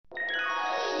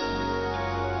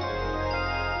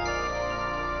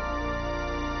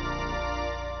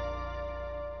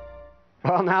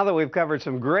Well, now that we've covered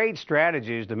some great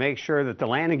strategies to make sure that the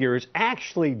landing gear is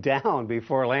actually down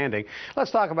before landing, let's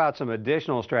talk about some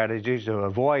additional strategies to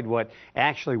avoid what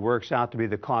actually works out to be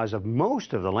the cause of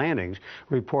most of the landings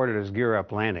reported as gear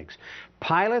up landings.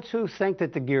 Pilots who think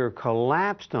that the gear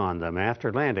collapsed on them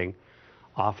after landing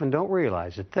often don't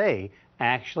realize that they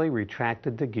actually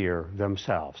retracted the gear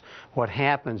themselves. What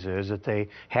happens is that they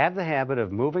have the habit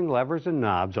of moving levers and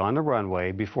knobs on the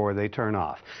runway before they turn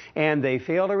off. And they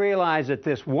fail to realize that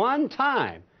this one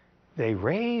time they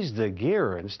raised the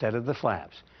gear instead of the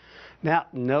flaps. Now,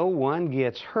 no one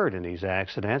gets hurt in these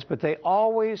accidents, but they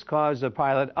always cause the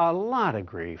pilot a lot of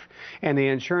grief, and the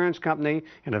insurance company,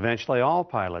 and eventually all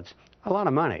pilots, a lot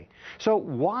of money. So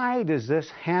why does this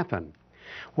happen?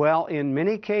 Well, in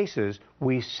many cases,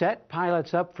 we set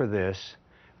pilots up for this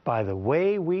by the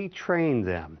way we train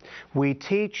them. We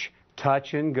teach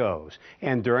touch and goes,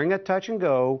 and during a touch and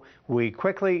go, we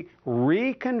quickly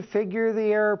reconfigure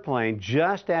the airplane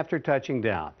just after touching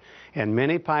down. And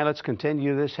many pilots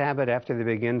continue this habit after they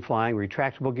begin flying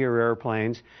retractable gear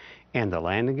airplanes, and the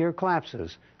landing gear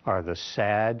collapses are the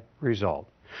sad result.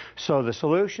 So the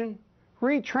solution?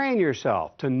 Retrain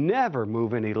yourself to never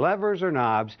move any levers or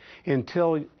knobs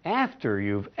until after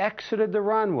you've exited the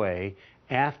runway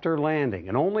after landing,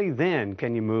 and only then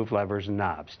can you move levers and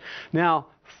knobs. Now,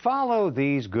 follow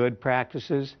these good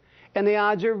practices, and the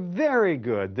odds are very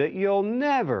good that you'll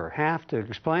never have to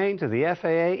explain to the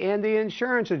FAA and the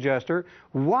insurance adjuster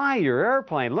why your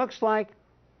airplane looks like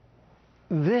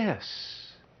this.